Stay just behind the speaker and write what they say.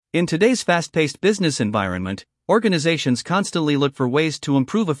In today's fast-paced business environment, organizations constantly look for ways to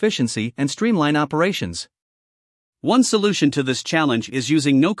improve efficiency and streamline operations. One solution to this challenge is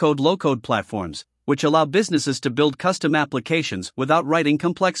using no-code, low-code platforms, which allow businesses to build custom applications without writing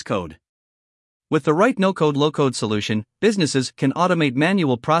complex code. With the right no-code, low-code solution, businesses can automate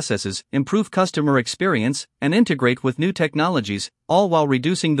manual processes, improve customer experience, and integrate with new technologies, all while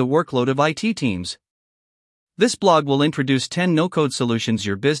reducing the workload of IT teams. This blog will introduce 10 no-code solutions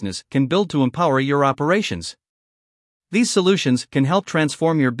your business can build to empower your operations. These solutions can help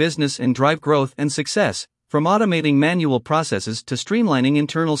transform your business and drive growth and success, from automating manual processes to streamlining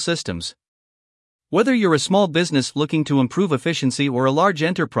internal systems. Whether you're a small business looking to improve efficiency or a large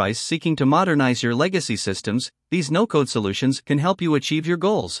enterprise seeking to modernize your legacy systems, these no-code solutions can help you achieve your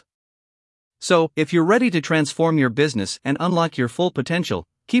goals. So, if you're ready to transform your business and unlock your full potential,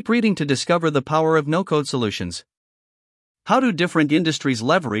 keep reading to discover the power of no-code solutions. How do different industries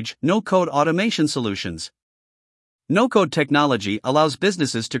leverage no-code automation solutions? No-code technology allows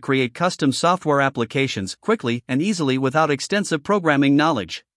businesses to create custom software applications quickly and easily without extensive programming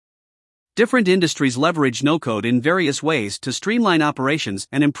knowledge. Different industries leverage no-code in various ways to streamline operations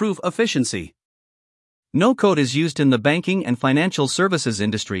and improve efficiency. No-code is used in the banking and financial services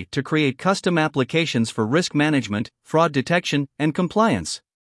industry to create custom applications for risk management, fraud detection, and compliance.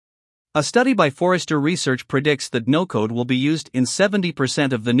 A study by Forrester Research predicts that no-code will be used in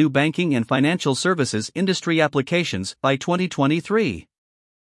 70% of the new banking and financial services industry applications by 2023.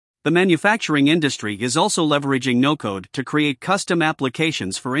 The manufacturing industry is also leveraging no-code to create custom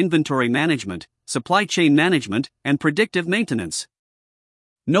applications for inventory management, supply chain management, and predictive maintenance.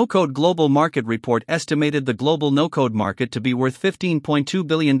 No-Code Global Market Report estimated the global no-code market to be worth $15.2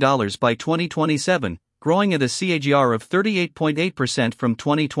 billion by 2027, growing at a CAGR of 38.8% from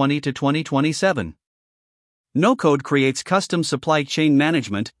 2020 to 2027. No-code creates custom supply chain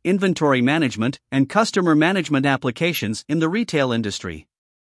management, inventory management, and customer management applications in the retail industry.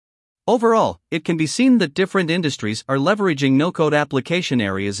 Overall, it can be seen that different industries are leveraging no-code application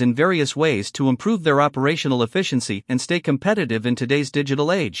areas in various ways to improve their operational efficiency and stay competitive in today's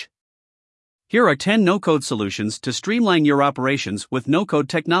digital age. Here are 10 no-code solutions to streamline your operations with no-code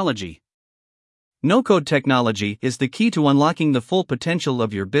technology. No-code technology is the key to unlocking the full potential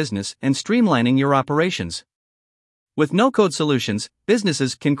of your business and streamlining your operations. With no-code solutions,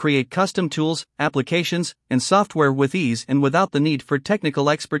 businesses can create custom tools, applications, and software with ease and without the need for technical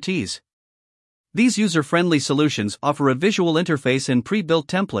expertise. These user-friendly solutions offer a visual interface and pre-built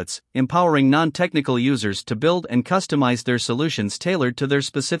templates, empowering non-technical users to build and customize their solutions tailored to their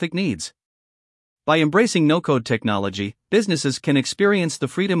specific needs. By embracing no-code technology, businesses can experience the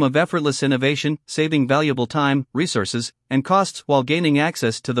freedom of effortless innovation, saving valuable time, resources, and costs while gaining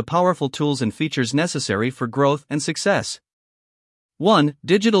access to the powerful tools and features necessary for growth and success. 1.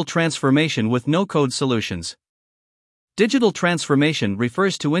 Digital transformation with no-code solutions. Digital transformation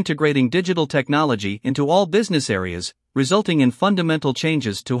refers to integrating digital technology into all business areas, resulting in fundamental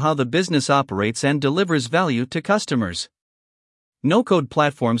changes to how the business operates and delivers value to customers. No-code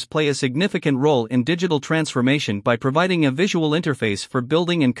platforms play a significant role in digital transformation by providing a visual interface for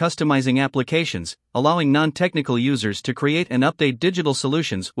building and customizing applications, allowing non-technical users to create and update digital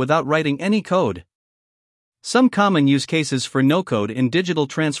solutions without writing any code. Some common use cases for no-code in digital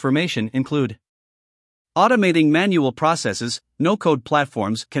transformation include automating manual processes. No-code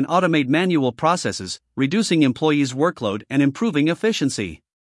platforms can automate manual processes, reducing employees' workload and improving efficiency.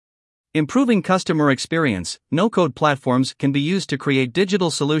 Improving customer experience. No-code platforms can be used to create digital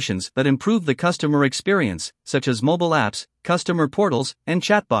solutions that improve the customer experience, such as mobile apps, customer portals, and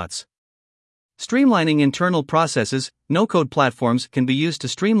chatbots. Streamlining internal processes. No-code platforms can be used to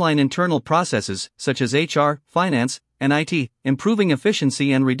streamline internal processes, such as HR, finance, and IT, improving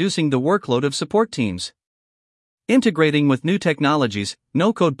efficiency and reducing the workload of support teams. Integrating with new technologies.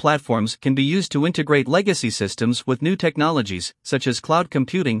 No-code platforms can be used to integrate legacy systems with new technologies, such as cloud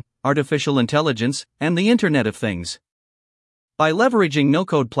computing, artificial intelligence, and the Internet of Things. By leveraging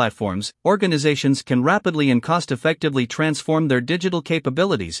no-code platforms, organizations can rapidly and cost-effectively transform their digital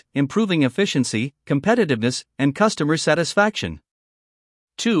capabilities, improving efficiency, competitiveness, and customer satisfaction.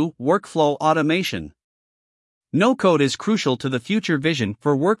 2. Workflow automation. No-code is crucial to the future vision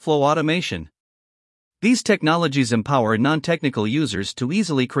for workflow automation. These technologies empower non-technical users to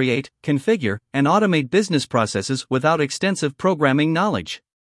easily create, configure, and automate business processes without extensive programming knowledge.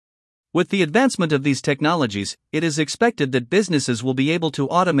 With the advancement of these technologies, it is expected that businesses will be able to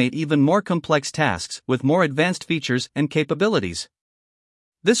automate even more complex tasks with more advanced features and capabilities.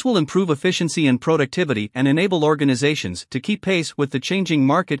 This will improve efficiency and productivity and enable organizations to keep pace with the changing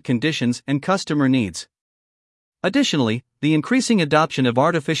market conditions and customer needs. Additionally, the increasing adoption of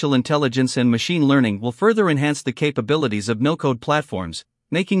artificial intelligence and machine learning will further enhance the capabilities of no-code platforms,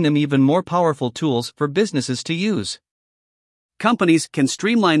 making them even more powerful tools for businesses to use. Companies can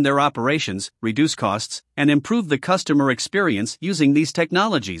streamline their operations, reduce costs, and improve the customer experience using these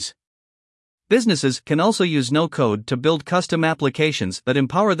technologies. Businesses can also use no-code to build custom applications that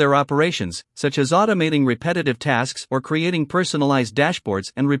empower their operations, such as automating repetitive tasks or creating personalized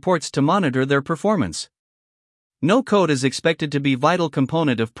dashboards and reports to monitor their performance. No-code is expected to be a vital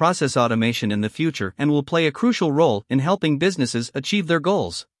component of process automation in the future and will play a crucial role in helping businesses achieve their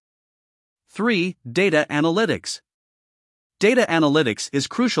goals. 3. Data analytics. Data analytics is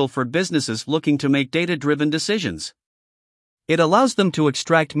crucial for businesses looking to make data-driven decisions. It allows them to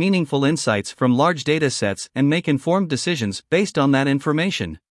extract meaningful insights from large data sets and make informed decisions based on that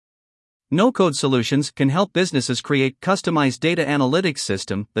information. No-code solutions can help businesses create customized data analytics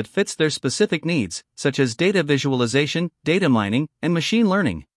system that fits their specific needs, such as data visualization, data mining, and machine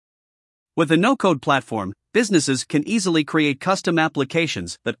learning. With a no-code platform, businesses can easily create custom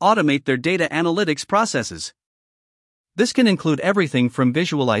applications that automate their data analytics processes. This can include everything from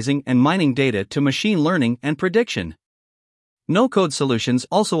visualizing and mining data to machine learning and prediction. No-code solutions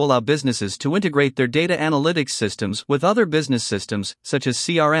also allow businesses to integrate their data analytics systems with other business systems, such as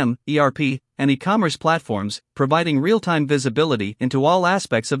CRM, ERP, and e-commerce platforms, providing real-time visibility into all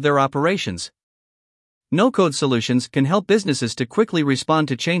aspects of their operations. No-code solutions can help businesses to quickly respond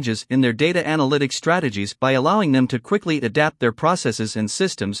to changes in their data analytics strategies by allowing them to quickly adapt their processes and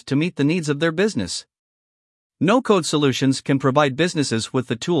systems to meet the needs of their business. No-code solutions can provide businesses with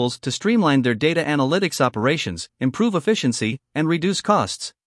the tools to streamline their data analytics operations, improve efficiency, and reduce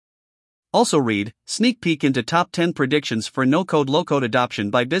costs. Also read, sneak peek into top 10 predictions for no-code low-code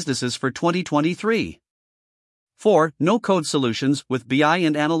adoption by businesses for 2023. 4. No-code solutions with BI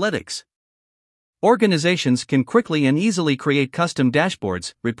and analytics. Organizations can quickly and easily create custom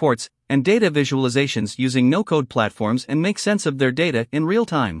dashboards, reports, and data visualizations using no-code platforms and make sense of their data in real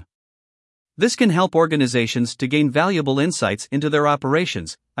time. This can help organizations to gain valuable insights into their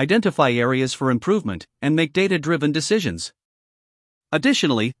operations, identify areas for improvement, and make data-driven decisions.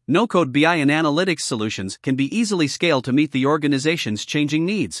 Additionally, no-code BI and analytics solutions can be easily scaled to meet the organization's changing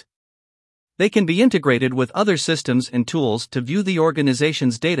needs. They can be integrated with other systems and tools to view the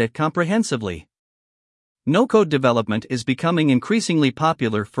organization's data comprehensively. No-code development is becoming increasingly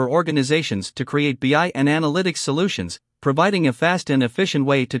popular for organizations to create BI and analytics solutions, providing a fast and efficient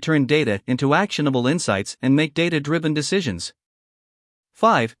way to turn data into actionable insights and make data-driven decisions.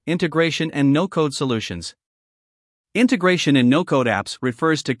 5. Integration and no-code solutions. Integration in no-code apps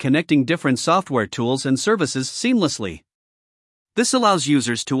refers to connecting different software tools and services seamlessly. This allows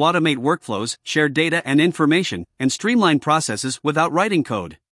users to automate workflows, share data and information, and streamline processes without writing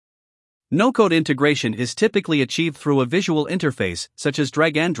code. No-code integration is typically achieved through a visual interface, such as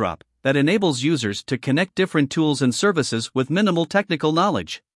drag and drop, that enables users to connect different tools and services with minimal technical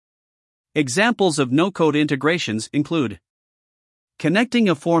knowledge. Examples of no-code integrations include connecting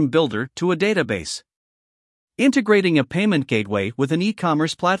a form builder to a database, integrating a payment gateway with an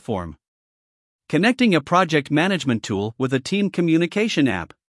e-commerce platform, connecting a project management tool with a team communication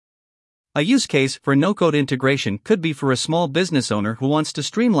app. A use case for no-code integration could be for a small business owner who wants to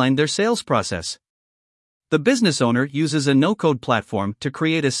streamline their sales process. The business owner uses a no-code platform to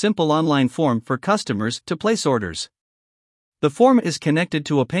create a simple online form for customers to place orders. The form is connected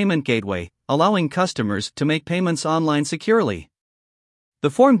to a payment gateway, allowing customers to make payments online securely. The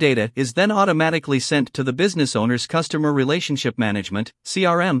form data is then automatically sent to the business owner's customer relationship management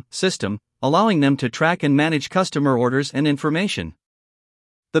 (CRM) system, allowing them to track and manage customer orders and information.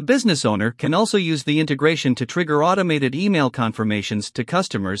 The business owner can also use the integration to trigger automated email confirmations to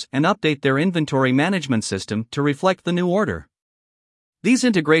customers and update their inventory management system to reflect the new order. These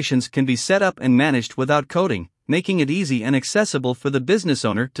integrations can be set up and managed without coding, making it easy and accessible for the business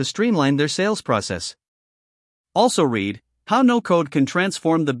owner to streamline their sales process. Also read, how no-code can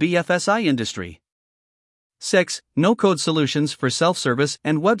transform the BFSI industry. 6. No-code solutions for self-service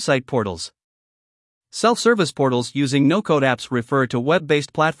and website portals. Self-service portals using no-code apps refer to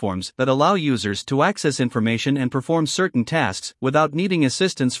web-based platforms that allow users to access information and perform certain tasks without needing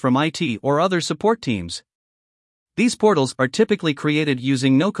assistance from IT or other support teams. These portals are typically created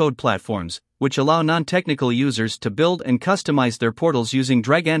using no-code platforms, which allow non-technical users to build and customize their portals using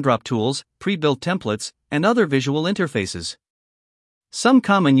drag-and-drop tools, pre-built templates, and other visual interfaces. Some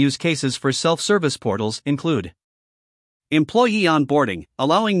common use cases for self-service portals include employee onboarding,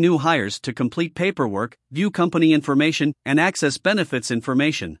 allowing new hires to complete paperwork, view company information, and access benefits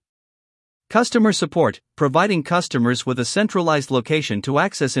information. Customer support, providing customers with a centralized location to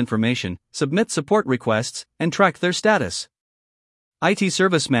access information, submit support requests, and track their status. IT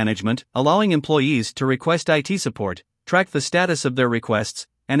service management, allowing employees to request IT support, track the status of their requests,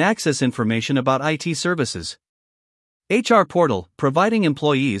 and access information about IT services. HR portal, providing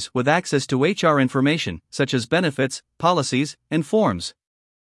employees with access to HR information, such as benefits, policies, and forms.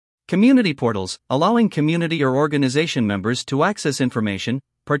 Community portals, allowing community or organization members to access information,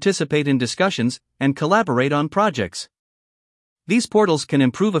 participate in discussions, and collaborate on projects. These portals can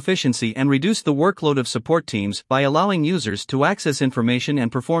improve efficiency and reduce the workload of support teams by allowing users to access information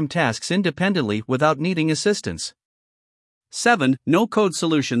and perform tasks independently without needing assistance. 7. No-code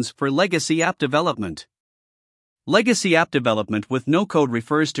solutions for legacy app development. Legacy app development with no-code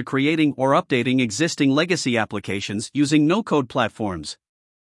refers to creating or updating existing legacy applications using no-code platforms.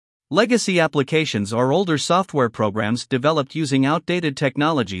 Legacy applications are older software programs developed using outdated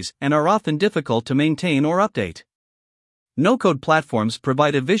technologies and are often difficult to maintain or update. No-code platforms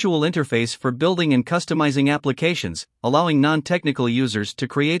provide a visual interface for building and customizing applications, allowing non-technical users to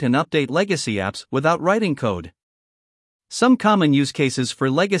create and update legacy apps without writing code. Some common use cases for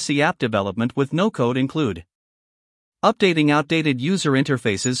legacy app development with no-code include updating outdated user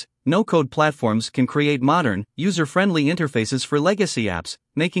interfaces. No-code platforms can create modern, user-friendly interfaces for legacy apps,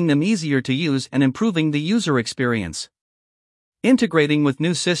 making them easier to use and improving the user experience. Integrating with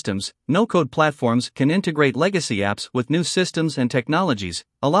new systems. No-code platforms can integrate legacy apps with new systems and technologies,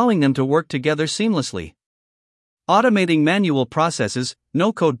 allowing them to work together seamlessly. Automating manual processes.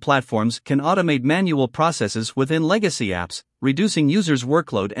 No-code platforms can automate manual processes within legacy apps, reducing users'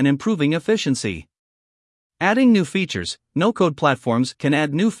 workload and improving efficiency. Adding new features. No-code platforms can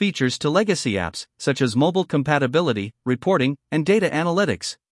add new features to legacy apps, such as mobile compatibility, reporting, and data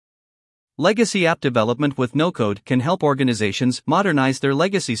analytics. Legacy app development with no-code can help organizations modernize their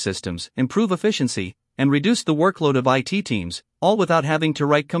legacy systems, improve efficiency, and reduce the workload of IT teams, all without having to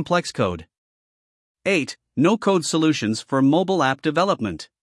write complex code. 8. No-code solutions for mobile app development.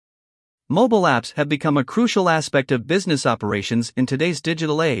 Mobile apps have become a crucial aspect of business operations in today's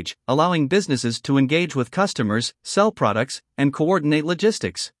digital age, allowing businesses to engage with customers, sell products, and coordinate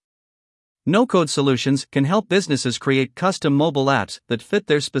logistics. No-code solutions can help businesses create custom mobile apps that fit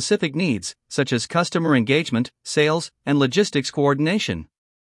their specific needs, such as customer engagement, sales, and logistics coordination.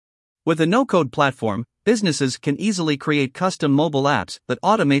 With a no-code platform, businesses can easily create custom mobile apps that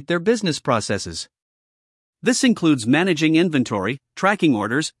automate their business processes. This includes managing inventory, tracking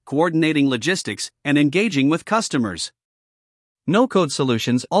orders, coordinating logistics, and engaging with customers. No-code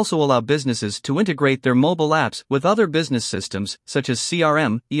solutions also allow businesses to integrate their mobile apps with other business systems, such as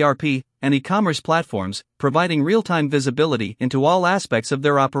CRM, ERP, and e-commerce platforms, providing real-time visibility into all aspects of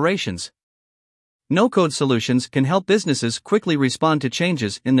their operations. No-code solutions can help businesses quickly respond to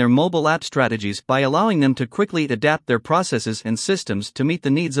changes in their mobile app strategies by allowing them to quickly adapt their processes and systems to meet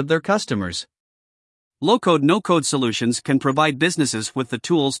the needs of their customers. Low-code, no-code solutions can provide businesses with the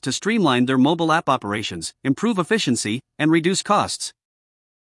tools to streamline their mobile app operations, improve efficiency, and reduce costs.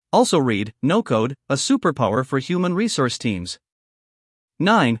 Also read, no-code, a superpower for human resource teams.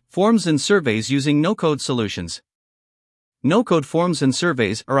 9. Forms and surveys using no-code solutions. No-code forms and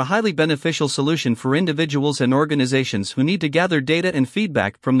surveys are a highly beneficial solution for individuals and organizations who need to gather data and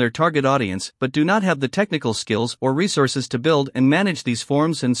feedback from their target audience but do not have the technical skills or resources to build and manage these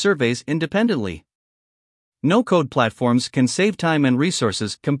forms and surveys independently. No-code platforms can save time and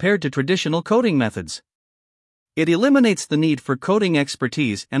resources compared to traditional coding methods. It eliminates the need for coding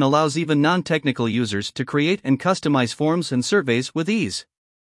expertise and allows even non-technical users to create and customize forms and surveys with ease.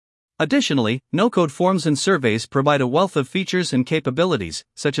 Additionally, no-code forms and surveys provide a wealth of features and capabilities,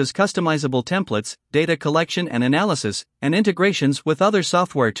 such as customizable templates, data collection and analysis, and integrations with other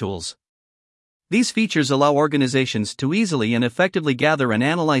software tools. These features allow organizations to easily and effectively gather and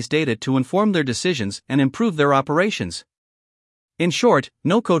analyze data to inform their decisions and improve their operations. In short,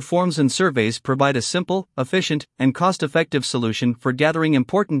 no-code forms and surveys provide a simple, efficient, and cost-effective solution for gathering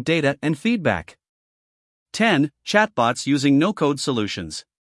important data and feedback. 10. Chatbots using no-code solutions.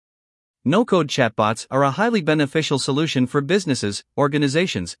 No-code chatbots are a highly beneficial solution for businesses,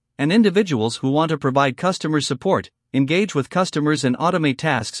 organizations, and individuals who want to provide customer support, engage with customers and automate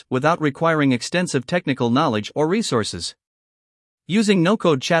tasks without requiring extensive technical knowledge or resources. Using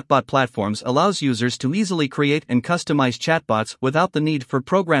no-code chatbot platforms allows users to easily create and customize chatbots without the need for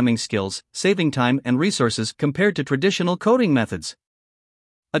programming skills, saving time and resources compared to traditional coding methods.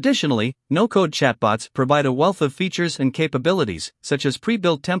 Additionally, no-code chatbots provide a wealth of features and capabilities, such as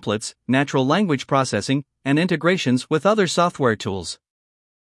pre-built templates, natural language processing, and integrations with other software tools.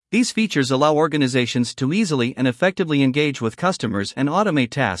 These features allow organizations to easily and effectively engage with customers and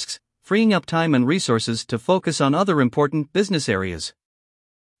automate tasks, freeing up time and resources to focus on other important business areas.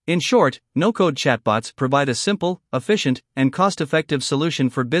 In short, no-code chatbots provide a simple, efficient, and cost-effective solution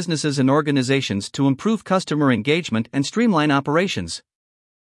for businesses and organizations to improve customer engagement and streamline operations.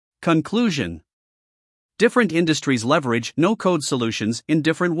 Conclusion: different industries leverage no-code solutions in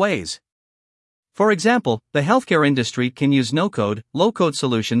different ways. For example, the healthcare industry can use no-code, low-code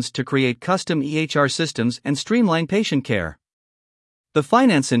solutions to create custom EHR systems and streamline patient care. The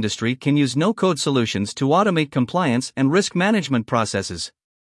finance industry can use no-code solutions to automate compliance and risk management processes.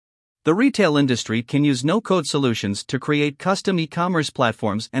 The retail industry can use no-code solutions to create custom e-commerce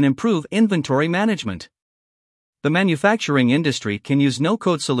platforms and improve inventory management. The manufacturing industry can use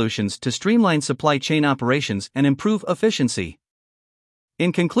no-code solutions to streamline supply chain operations and improve efficiency.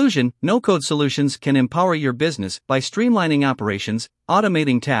 In conclusion, no-code solutions can empower your business by streamlining operations,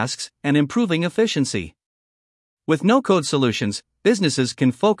 automating tasks, and improving efficiency. With no-code solutions, businesses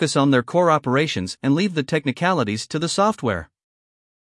can focus on their core operations and leave the technicalities to the software.